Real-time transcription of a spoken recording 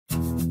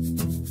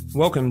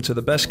Welcome to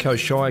the Bass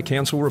Coast Shire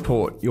Council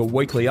Report, your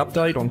weekly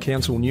update on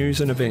council news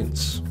and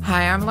events.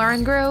 Hi, I'm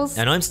Lauren Grills.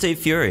 And I'm Steve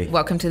Fury.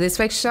 Welcome to this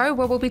week's show,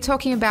 where we'll be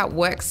talking about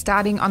work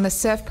starting on the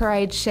Surf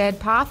Parade shared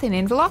path in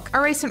Inverloch,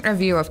 a recent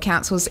review of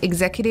Council's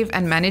executive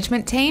and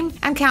management team,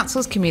 and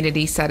Council's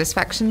community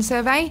satisfaction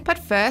survey. But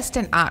first,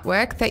 an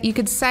artwork that you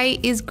could say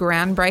is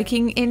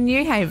groundbreaking in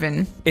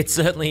Newhaven. It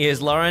certainly is,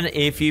 Lauren.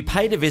 If you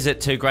paid a visit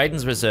to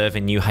Graydon's Reserve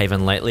in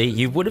Newhaven lately,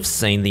 you would have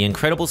seen the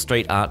incredible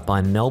street art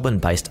by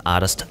Melbourne-based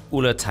artist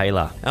Ulla Taylor.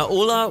 Now,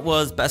 Ulla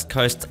was Bass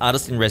Coast's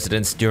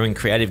artist-in-residence during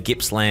Creative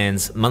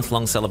Gippsland's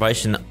month-long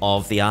celebration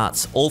of the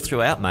arts all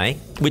throughout May,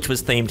 which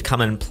was themed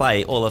Come and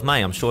Play all of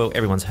May. I'm sure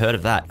everyone's heard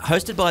of that.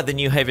 Hosted by the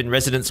Newhaven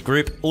Residents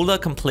Group, Ulla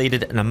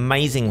completed an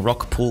amazing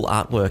rock pool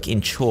artwork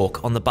in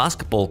chalk on the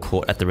basketball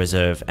court at the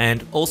reserve,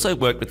 and also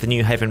worked with the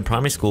Newhaven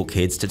primary school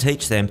kids to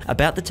teach them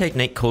about the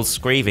technique called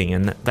screeving,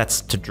 and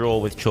that's to draw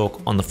with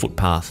chalk on the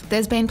footpath.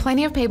 There's been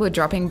plenty of people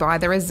dropping by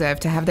the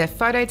reserve to have their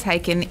photo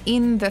taken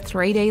in the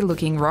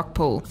 3D-looking rock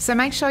pool, so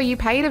make sure you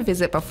pay it a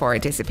visit before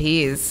it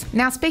disappears.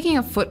 Now, speaking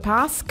of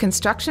footpaths,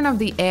 construction of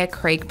the Eyre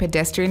Creek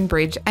pedestrian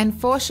bridge and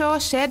foreshore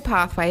shared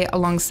pathway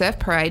along Surf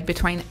Parade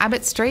between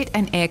Abbott Street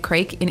and Eyre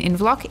Creek in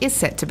Inverloch is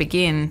set to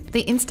begin.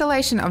 The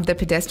installation of the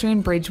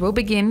pedestrian bridge will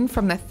begin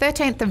from the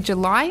 13th of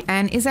July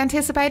and is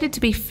anticipated to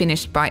be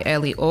finished by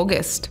early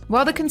August.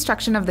 While the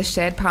construction of the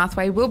shared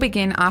pathway will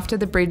begin after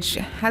the bridge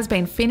has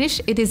been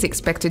finished, it is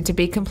expected to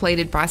be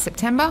completed by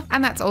September,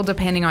 and that's all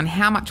depending on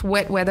how much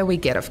wet weather we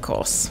get, of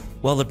course.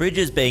 While the bridge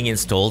is being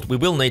installed, we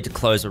will need to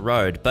close a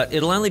road, but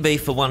it'll only be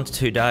for 1 to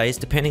 2 days,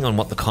 depending on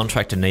what the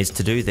contractor needs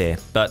to do there.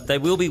 But they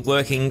will be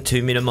working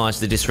to minimise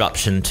the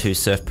disruption to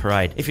Surf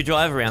Parade. If you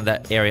drive around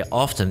that area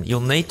often, you'll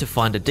need to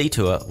find a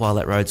detour while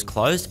that road's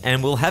closed,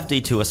 and we'll have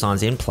detour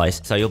signs in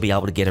place so you'll be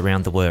able to get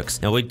around the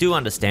works. Now, we do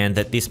understand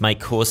that this may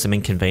cause some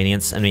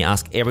inconvenience, and we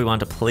ask everyone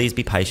to please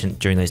be patient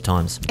during these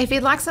times. If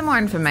you'd like some more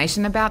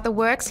information about the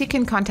works, you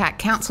can contact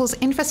Council's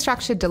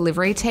Infrastructure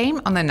Delivery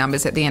Team on the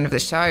numbers at the end of the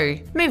show.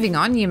 Moving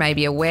on, you may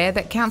be aware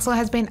that Council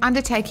has been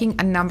undertaking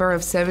a number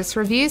of service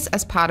reviews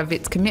as part of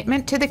its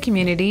commitment to the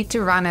community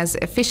to run as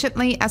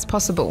efficiently as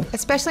possible,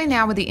 especially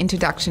now with the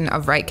introduction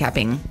of rate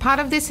capping. Part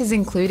of this has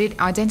included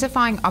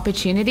identifying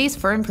opportunities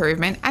for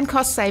improvement and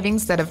cost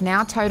savings that have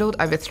now totaled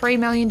over $3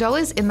 million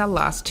in the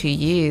last 2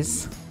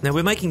 years. Now,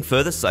 we're making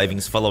further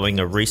savings following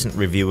a recent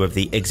review of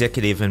the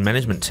executive and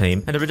management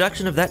team and a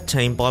reduction of that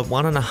team by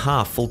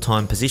 1.5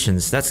 full-time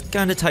positions. That's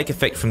going to take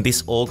effect from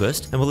this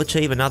August and will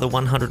achieve another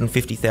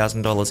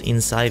 $150,000 in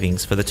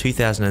savings for the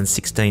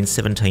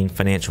 2016-17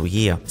 financial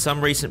year.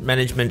 Some recent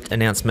management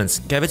announcements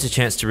gave us a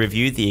chance to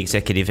review the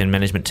executive and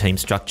management team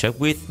structure,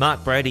 with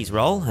Mark Brady's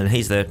role, and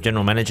he's the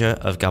General Manager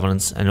of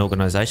Governance and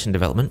Organisation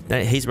Development.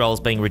 His role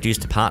is being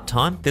reduced to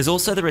part-time. There's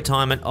also the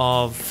retirement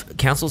of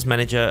Council's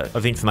Manager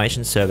of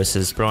Information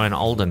Services, Brian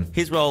Olden.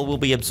 His role will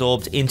be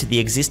absorbed into the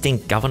existing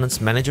Governance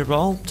Manager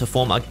role to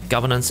form a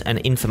Governance and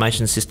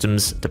Information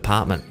Systems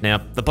Department. Now,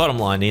 the bottom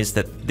line is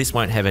that this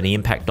won't have any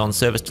impact on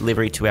service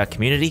delivery to our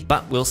community,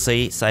 but we'll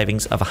see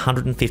savings of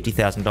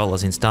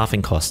 $150,000 in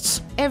staffing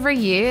costs. Every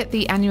year,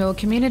 the annual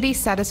Community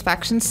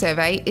Satisfaction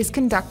Survey is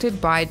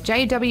conducted by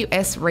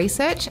JWS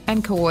Research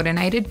and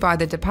coordinated by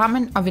the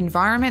Department of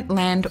Environment,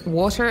 Land,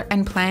 Water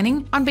and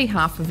Planning on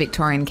behalf of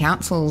Victorian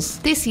councils.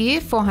 This year,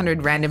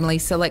 400 randomly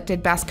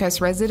selected Bass Coast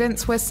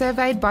residents were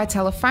surveyed by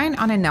telephone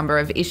on a number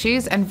of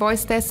issues and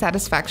voiced their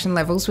satisfaction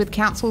levels with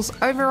Council's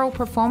overall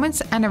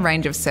performance and a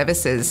range of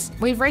services.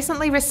 We've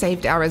recently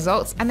received our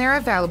results and they're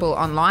available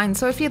online,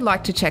 so if you'd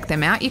like to check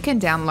them out, you can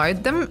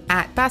download them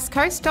at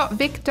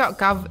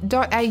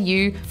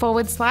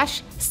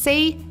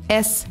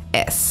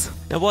basscoast.vic.gov.au/CSS.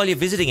 Now, while you're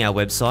visiting our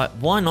website,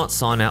 why not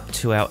sign up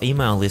to our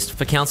email list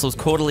for Council's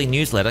quarterly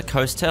newsletter,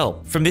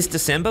 Coastel? From this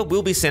December,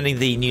 we'll be sending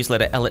the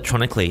newsletter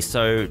electronically,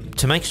 so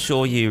to make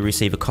sure you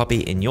receive a copy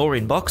in your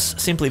inbox,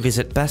 simply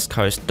visit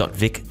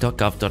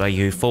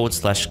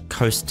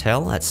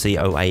basscoast.vic.gov.au/Coastel, that's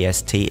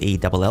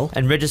COASTELL,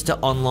 and register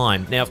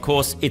online. Now, of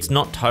course, it's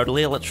not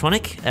totally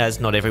electronic, as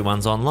not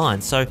everyone's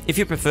online, so if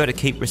you prefer to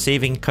keep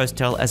receiving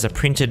Coastel as a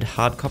printed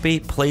hard copy,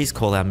 please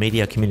call our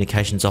Media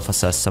Communications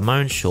Officer,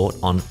 Simone Short,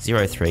 on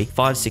 03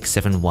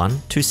 567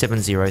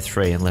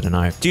 2703 and let her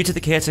know. Due to the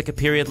caretaker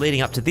period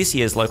leading up to this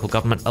year's local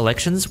government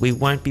elections, we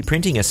won't be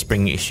printing a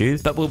spring issue,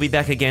 but we'll be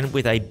back again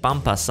with a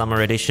bumper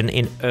summer edition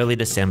in early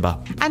December.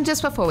 And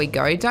just before we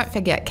go, don't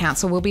forget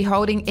Council will be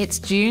holding its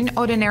June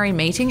ordinary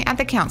meeting at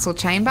the Council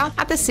Chamber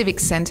at the Civic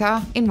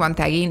Centre in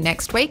Wonthaggi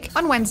next week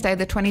on Wednesday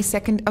the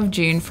 22nd of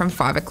June from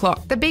 5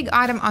 o'clock. The big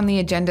item on the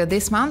agenda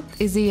this month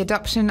is the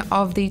adoption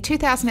of the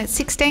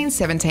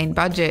 2016-17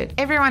 budget.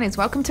 Everyone is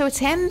welcome to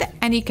attend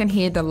and you can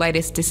hear the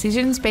latest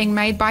decisions being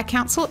being made by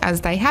Council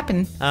as they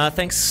happen.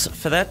 Thanks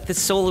for that.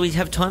 That's all we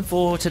have time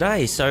for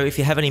today. So if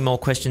you have any more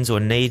questions or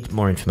need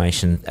more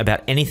information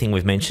about anything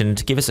we've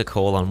mentioned, give us a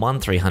call on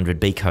 1300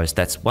 B-Coast.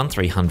 That's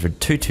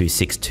 1300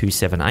 226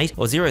 278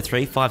 or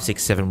 03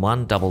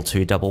 5671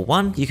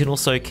 2211. You can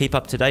also keep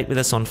up to date with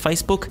us on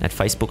Facebook at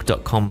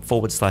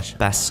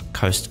facebook.com/Bass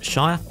Coast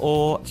Shire,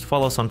 or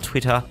follow us on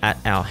Twitter at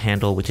our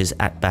handle, which is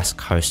at Bass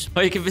Coast.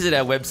 Or you can visit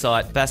our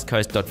website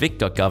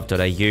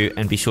basscoast.vic.gov.au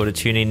and be sure to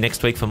tune in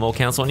next week for more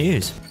council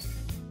news.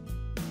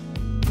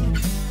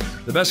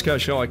 The Bass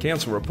Coast Shire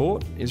Council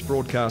Report is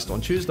broadcast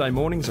on Tuesday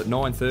mornings at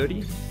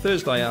 9:30,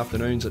 Thursday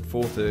afternoons at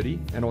 4:30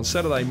 and on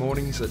Saturday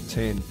mornings at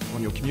 10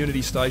 on your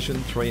community station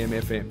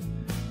 3MFM.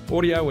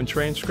 Audio and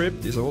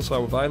transcript is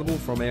also available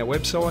from our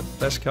website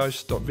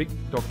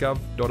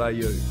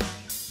basscoast.vic.gov.au.